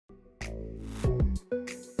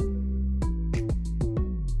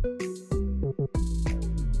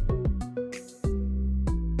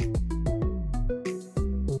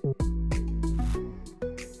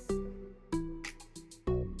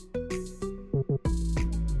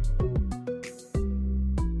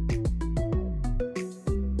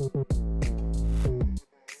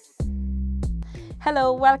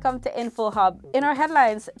Hello, welcome to InfoHub. In our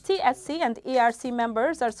headlines, TSC and ERC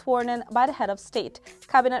members are sworn in by the head of state,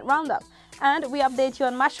 Cabinet Roundup, and we update you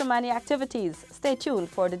on matrimony activities. Stay tuned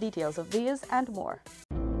for the details of these and more.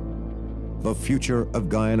 The future of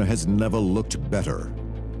Guyana has never looked better.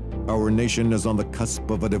 Our nation is on the cusp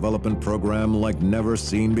of a development program like never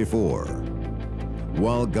seen before.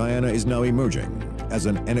 While Guyana is now emerging as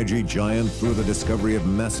an energy giant through the discovery of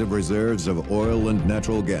massive reserves of oil and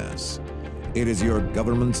natural gas, it is your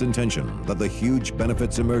government's intention that the huge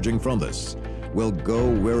benefits emerging from this will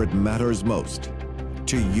go where it matters most,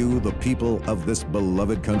 to you, the people of this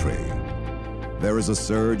beloved country. There is a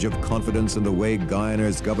surge of confidence in the way Guyana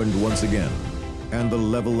is governed once again, and the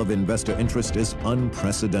level of investor interest is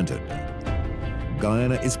unprecedented.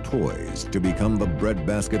 Guyana is poised to become the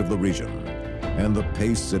breadbasket of the region, and the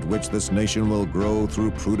pace at which this nation will grow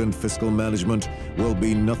through prudent fiscal management will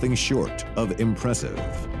be nothing short of impressive.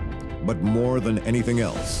 But more than anything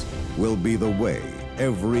else will be the way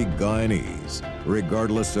every Guyanese,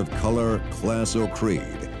 regardless of color, class, or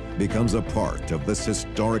creed, becomes a part of this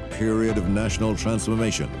historic period of national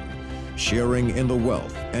transformation, sharing in the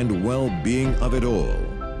wealth and well-being of it all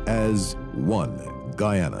as one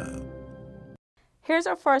Guyana. Here's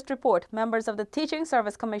our first report. Members of the Teaching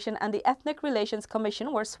Service Commission and the Ethnic Relations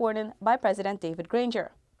Commission were sworn in by President David Granger.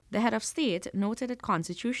 The head of state noted that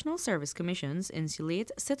constitutional service commissions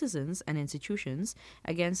insulate citizens and institutions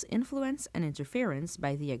against influence and interference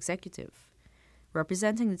by the executive.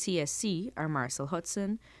 Representing the TSC are Marcel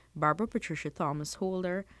Hudson, Barbara Patricia Thomas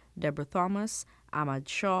Holder, Deborah Thomas, Ahmad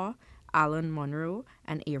Shaw, Alan Monroe,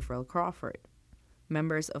 and Avril Crawford.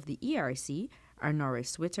 Members of the ERC are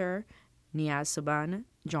Norris Witter, Niaz Suban,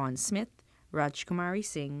 John Smith, Rajkumari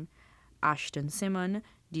Singh, Ashton Simon,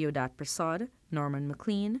 Deodat Prasad, Norman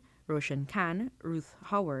McLean, Roshan Khan, Ruth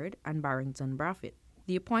Howard, and Barrington Brafitt.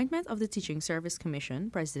 The appointment of the Teaching Service Commission,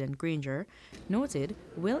 President Granger noted,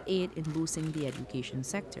 will aid in boosting the education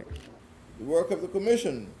sector. The work of the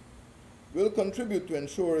Commission will contribute to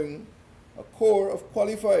ensuring a core of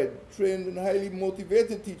qualified, trained, and highly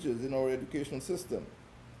motivated teachers in our educational system.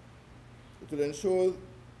 It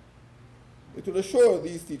will assure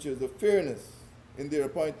these teachers of fairness in their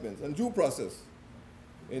appointments and due process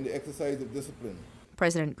in the exercise of discipline.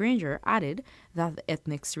 President Granger added that the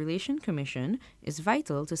Ethnics Relation Commission is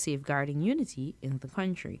vital to safeguarding unity in the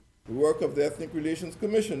country. The work of the Ethnic Relations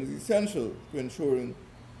Commission is essential to ensuring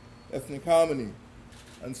ethnic harmony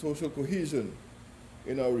and social cohesion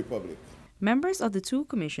in our republic. Members of the two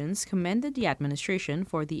commissions commended the administration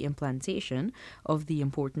for the implantation of the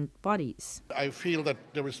important bodies. I feel that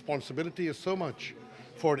the responsibility is so much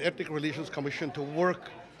for the Ethnic Relations Commission to work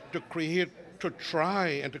to try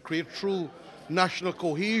and to create true national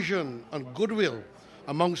cohesion and goodwill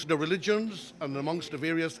amongst the religions and amongst the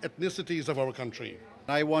various ethnicities of our country.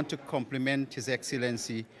 I want to compliment His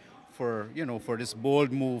Excellency for this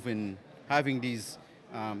bold move in having these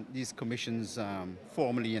commissions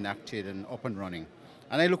formally enacted and up and running.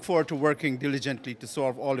 And I look forward to working diligently to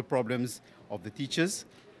solve all the problems of the teachers.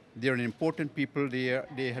 They're an important people.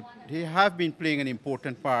 They have been playing an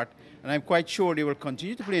important part, and I'm quite sure they will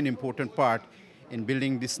continue to play an important part in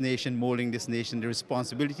building this nation, molding this nation. The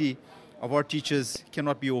responsibility of our teachers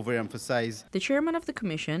cannot be overemphasized. The chairman of the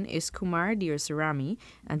commission is Kumar Deersarami,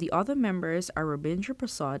 and the other members are Rabindra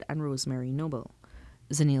Prasad and Rosemary Noble.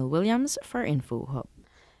 Zanil Williams for InfoHub.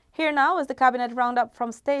 Here now is the Cabinet Roundup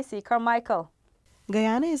from Stacey Carmichael.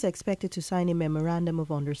 Guyana is expected to sign a Memorandum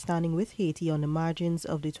of Understanding with Haiti on the margins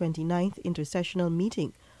of the 29th intersessional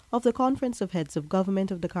meeting of the Conference of Heads of Government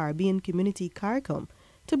of the Caribbean Community, CARICOM,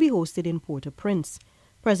 to be hosted in Port-au-Prince.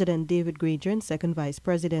 President David Granger and Second Vice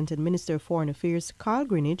President and Minister of Foreign Affairs Carl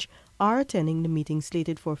Greenidge are attending the meeting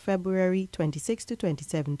slated for February 26 to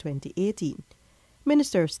 27, 2018.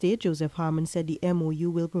 Minister of State Joseph Harmon said the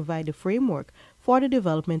MOU will provide a framework for the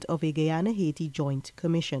development of a Guyana-Haiti Joint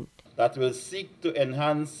Commission that will seek to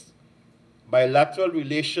enhance bilateral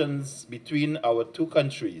relations between our two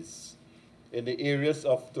countries in the areas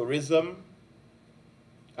of tourism,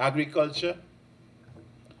 agriculture,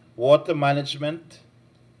 water management,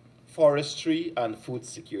 forestry, and food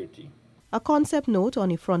security. A concept note on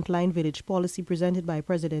a frontline village policy presented by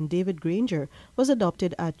President David Granger was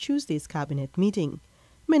adopted at Tuesday's cabinet meeting.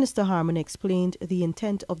 Minister Harmon explained the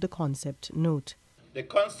intent of the concept note. The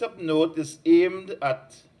concept note is aimed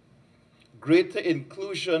at greater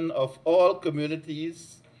inclusion of all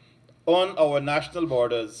communities on our national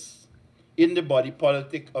borders in the body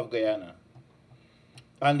politic of Guyana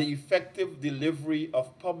and the effective delivery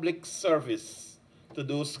of public service to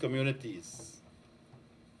those communities.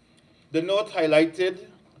 The note highlighted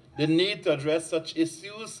the need to address such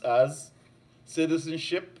issues as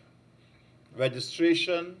citizenship,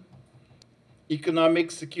 registration, economic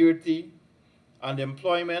security, and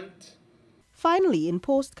employment. Finally, in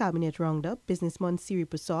post-cabinet roundup, businessman Siri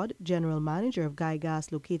Prasad, general manager of Guy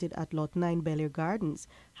Gas located at Lot 9 Bel Air Gardens,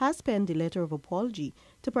 has penned a letter of apology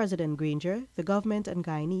to President Granger, the government and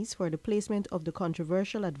Guyanese for the placement of the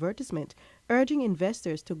controversial advertisement urging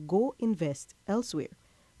investors to go invest elsewhere.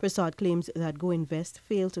 Prasad claims that Go Invest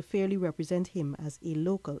failed to fairly represent him as a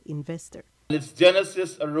local investor. Its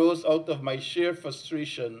genesis arose out of my sheer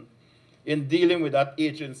frustration in dealing with that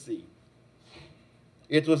agency.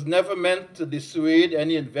 It was never meant to dissuade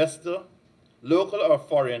any investor, local or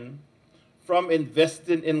foreign, from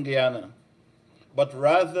investing in Guyana, but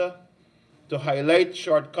rather to highlight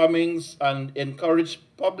shortcomings and encourage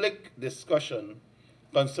public discussion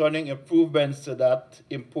concerning improvements to that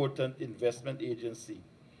important investment agency.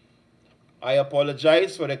 I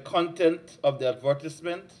apologize for the content of the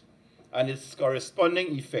advertisement and its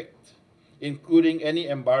corresponding effect, including any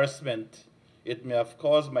embarrassment it may have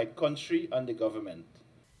caused my country and the government.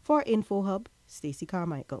 For InfoHub, Stacey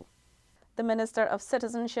Carmichael. The Minister of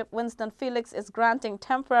Citizenship, Winston Felix, is granting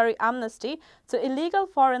temporary amnesty to illegal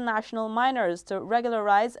foreign national minors to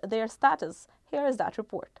regularize their status. Here is that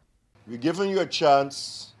report. We're giving you a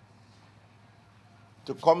chance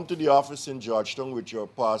to come to the office in Georgetown with your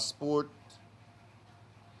passport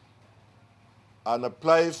and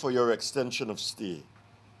apply for your extension of stay.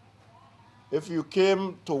 If you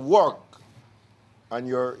came to work and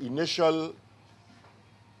your initial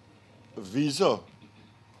visa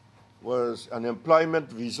was an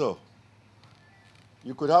employment visa,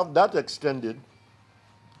 you could have that extended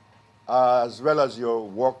as well as your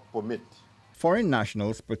work permit. Foreign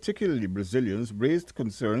nationals, particularly Brazilians, raised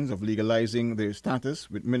concerns of legalizing their status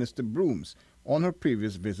with Minister Brooms on her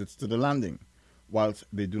previous visits to the landing. Whilst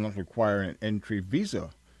they do not require an entry visa,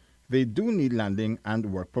 they do need landing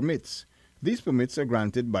and work permits. These permits are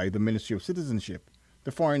granted by the Ministry of Citizenship.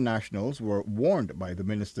 The foreign nationals were warned by the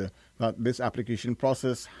minister that this application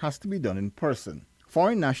process has to be done in person.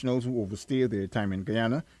 Foreign nationals who overstay their time in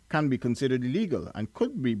Guyana can be considered illegal and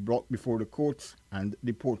could be brought before the courts and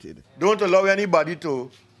deported. Don't allow anybody to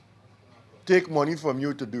take money from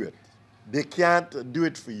you to do it. They can't do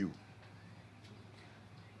it for you.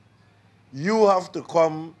 You have to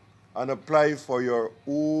come and apply for your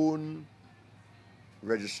own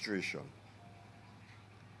registration.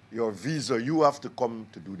 Your visa, you have to come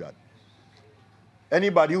to do that.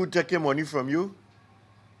 Anybody who take your money from you,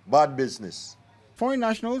 bad business. Foreign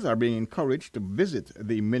nationals are being encouraged to visit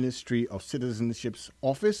the Ministry of Citizenship's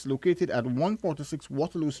office located at 146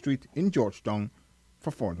 Waterloo Street in Georgetown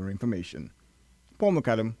for further information. Paul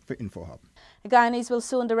McAdam for InfoHub. Guyanese will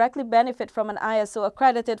soon directly benefit from an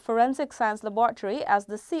ISO-accredited forensic science laboratory as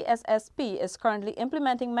the CSSP is currently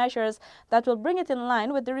implementing measures that will bring it in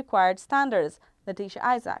line with the required standards. Letitia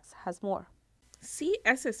Isaacs has more.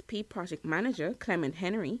 CSSP project manager Clement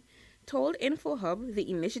Henry told InfoHub the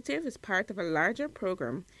initiative is part of a larger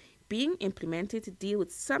program being implemented to deal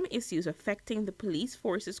with some issues affecting the police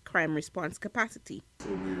force's crime response capacity. So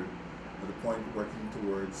we're at a point working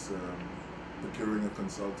towards procuring a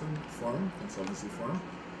consultancy firm,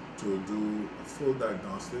 to do a full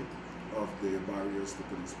diagnostic of the barriers to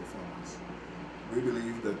police performance. We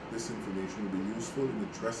believe that this information will be useful in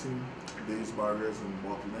addressing these barriers and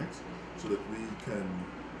bottlenecks so that we can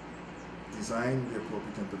design the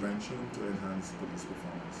appropriate intervention to enhance police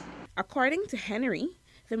performance. According to Henry,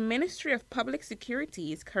 the Ministry of Public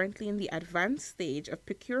Security is currently in the advanced stage of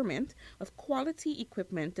procurement of quality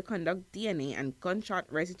equipment to conduct DNA and gunshot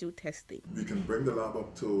residue testing. We can bring the lab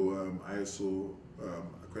up to ISO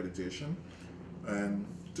accreditation, and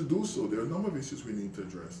to do so, there are a number of issues we need to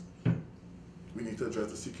address. We need to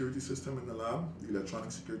address the security system in the lab, the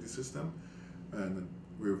electronic security system, and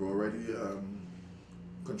we've already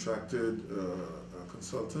contracted a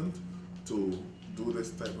consultant to do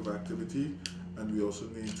this type of activity, and we also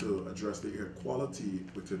need to address the air quality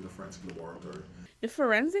within the forensic laboratory. The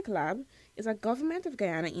Forensic Lab is a Government of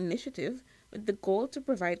Guyana initiative with the goal to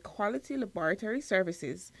provide quality laboratory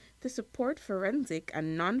services to support forensic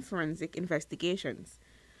and non-forensic investigations.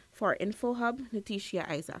 For InfoHub, Letitia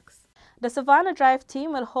Isaacs. The Savannah Drive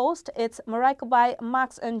team will host its Maracaibo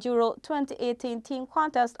Max Enduro 2018 team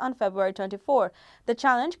contest on February 24. The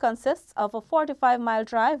challenge consists of a 45-mile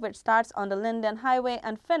drive which starts on the Linden Highway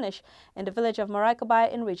and finish in the village of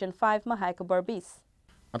Maracaibo in Region 5, Mahaica Berbice.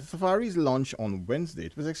 At the Safari's launch on Wednesday,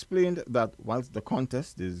 it was explained that whilst the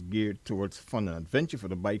contest is geared towards fun and adventure for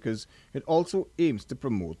the bikers, it also aims to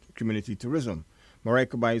promote community tourism.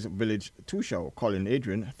 Maracaibo's village Tushao, Colin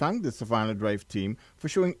Adrian, thanked the Savannah Drive team for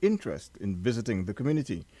showing interest in visiting the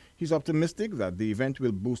community. He's optimistic that the event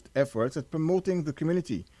will boost efforts at promoting the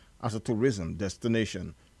community as a tourism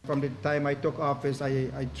destination. From the time I took office,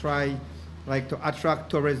 I try to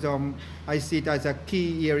attract tourism. I see it as a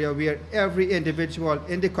key area where every individual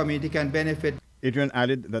in the community can benefit. Adrian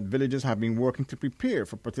added that villagers have been working to prepare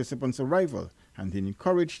for participants' arrival and he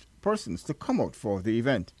encouraged persons to come out for the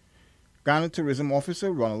event. Ghana Tourism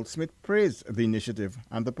Officer Ronald Smith praised the initiative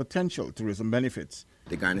and the potential tourism benefits.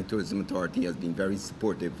 The Ghana Tourism Authority has been very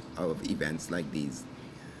supportive of events like these,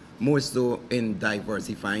 more so in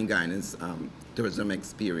diversifying Ghana's tourism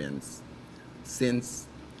experience. Since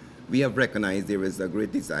we have recognized there is a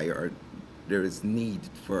great desire, or there is need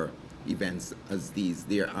for events as these.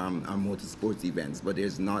 There are motorsports events, but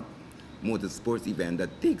there's not motorsports event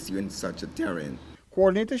that takes you in such a terrain.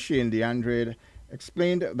 Coordinator Shane DeAndrade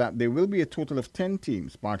explained that there will be a total of 10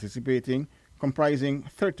 teams participating, comprising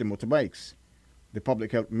 30 motorbikes. The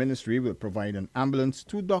Public Health Ministry will provide an ambulance,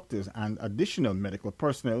 2 doctors, and additional medical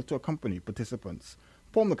personnel to accompany participants.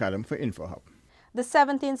 Paul McAdam for InfoHub. The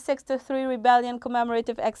 1763 Rebellion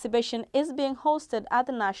commemorative exhibition is being hosted at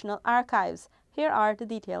the National Archives. Here are the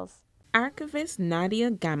details. Archivist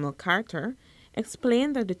Nadia Gamel-Carter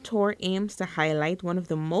explained that the tour aims to highlight one of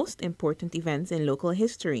the most important events in local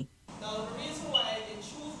history. Now, the reason why they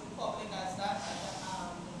choose Republic as that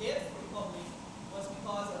the date for Republic was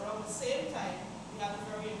because around the same time we had a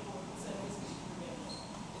very important St. Louis rebellion.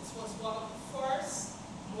 It was one of the first,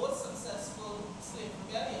 most successful slave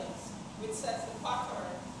rebellions, which sets the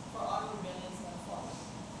pattern for other rebellions that follow.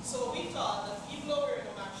 So we thought that even though we're in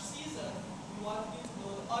a match season, we wanted you to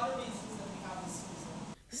know the other reasons that we have this season.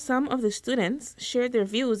 Some of the students shared their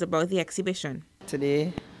views about the exhibition.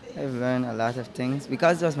 Today, I've learned a lot of things.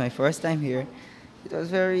 Because it was my first time here, it was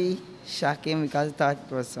very shocking because I thought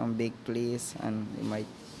it was some big place and you might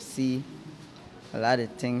see a lot of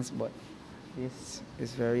things, but this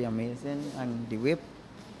is very amazing. And the whip,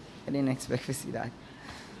 I didn't expect to see that.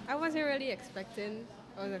 I wasn't really expecting.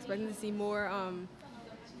 I was expecting to see more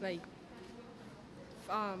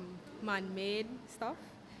man-made stuff,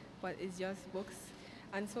 but it's just books.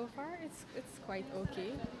 And so far, it's quite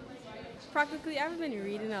okay. Practically, I've been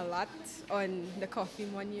reading a lot on the Coffee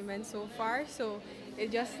Monument so far, so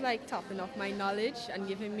it's just topping up my knowledge and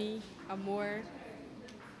giving me a more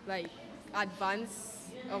advance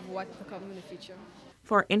of what to come in the future.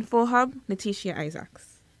 For InfoHub, Letitia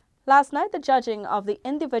Isaacs. Last night, the judging of the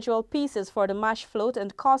individual pieces for the MASH float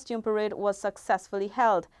and costume parade was successfully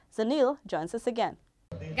held. Zanil joins us again.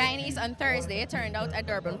 Guyanese on Thursday turned out at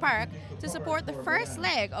Durban Park to support the first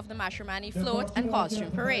leg of the Mashramani float and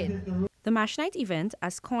costume parade. The MASH Night event,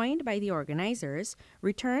 as coined by the organizers,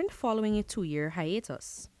 returned following a 2-year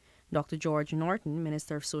hiatus. Dr. George Norton,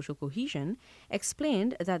 Minister of Social Cohesion,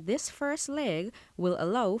 explained that this first leg will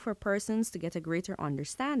allow for persons to get a greater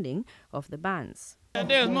understanding of the bands.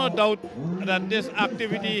 There's no doubt that this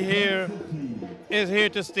activity here is here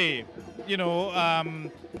to stay. You know,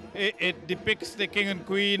 it depicts the king and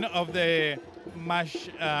queen of the MASH,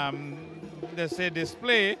 let's say,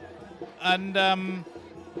 display, and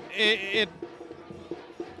it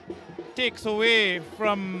takes away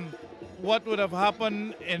from what would have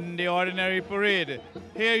happened in the ordinary parade.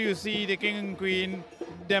 Here you see the king and queen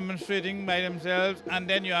demonstrating by themselves, and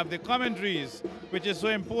then you have the commentaries, which is so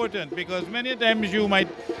important because many times you might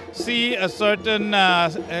see a certain,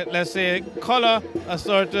 let's say, color, a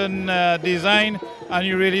certain design, and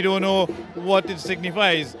you really don't know what it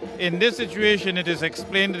signifies. In this situation, it is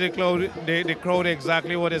explained to the crowd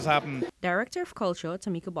exactly what has happened. Director of Culture,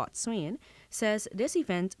 Tamika Bott-Swain, says this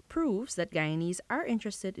event proves that Guyanese are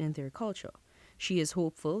interested in their culture. She is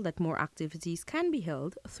hopeful that more activities can be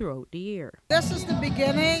held throughout the year. This is the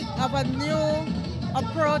beginning of a new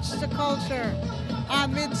approach to culture.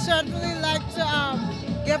 We'd certainly like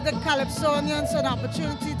to give the Calypsonians an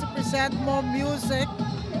opportunity to present more music,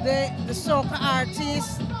 the soca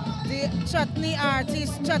artists, the chutney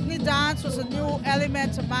artists. Chutney dance was a new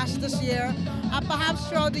element to MASH this year. And perhaps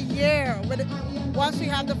throughout the year, once we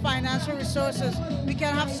have the financial resources, we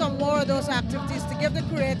can have some more of those activities to give the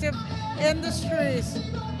creative industries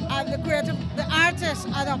and the artists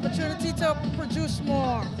an opportunity to produce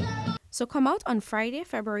more. So come out on Friday,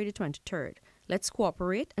 February the 23rd. Let's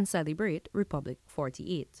cooperate and celebrate Republic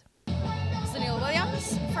 48. Sunil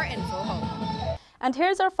Williams for InfoHub. And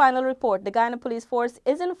here's our final report. The Guyana Police Force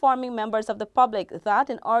is informing members of the public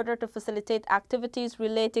that in order to facilitate activities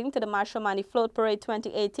relating to the Mashramani Float Parade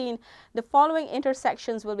 2018, the following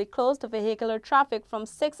intersections will be closed to vehicular traffic from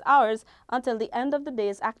 6 hours until the end of the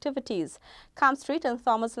day's activities. Camp Street and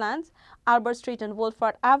Thomas Lands, Albert Street and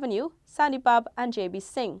Wolford Avenue, Sandy Bab and JB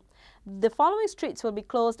Singh. The following streets will be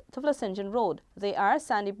closed to Vlasingen Road. They are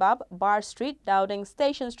Sandy Bab, Bar Street, Dowding,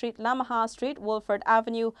 Station Street, Lamaha Street, Wolford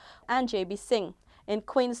Avenue, and J.B. Singh. In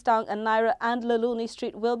Queenstown and Naira and Laluni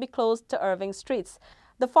Street will be closed to Irving Streets.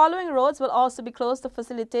 The following roads will also be closed to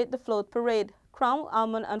facilitate the float parade. Crown,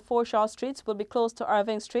 Almond and Forshaw Streets will be closed to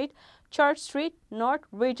Irving Street. Church Street, North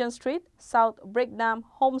Regent Street, South Brickdam,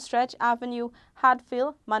 Homestretch Avenue,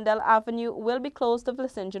 Hadfield, Mandel Avenue will be closed to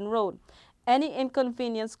Vlasingen Road. Any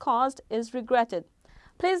inconvenience caused is regretted.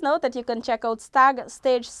 Please note that you can check out Stag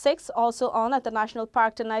Stage 6 also on at the National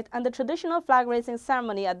Park tonight and the traditional flag raising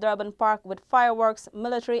ceremony at Durban Park with fireworks,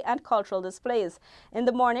 military and cultural displays. In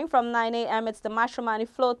the morning from 9 a.m. it's the Mashramani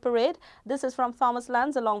Float Parade. This is from Thomas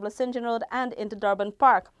Lands along Vlasingen Road and into Durban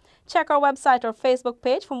Park. Check our website or Facebook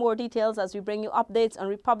page for more details as we bring you updates on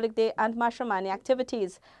Republic Day and Mashramani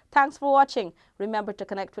activities. Thanks for watching. Remember to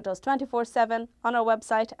connect with us 24/7 on our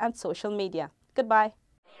website and social media. Goodbye.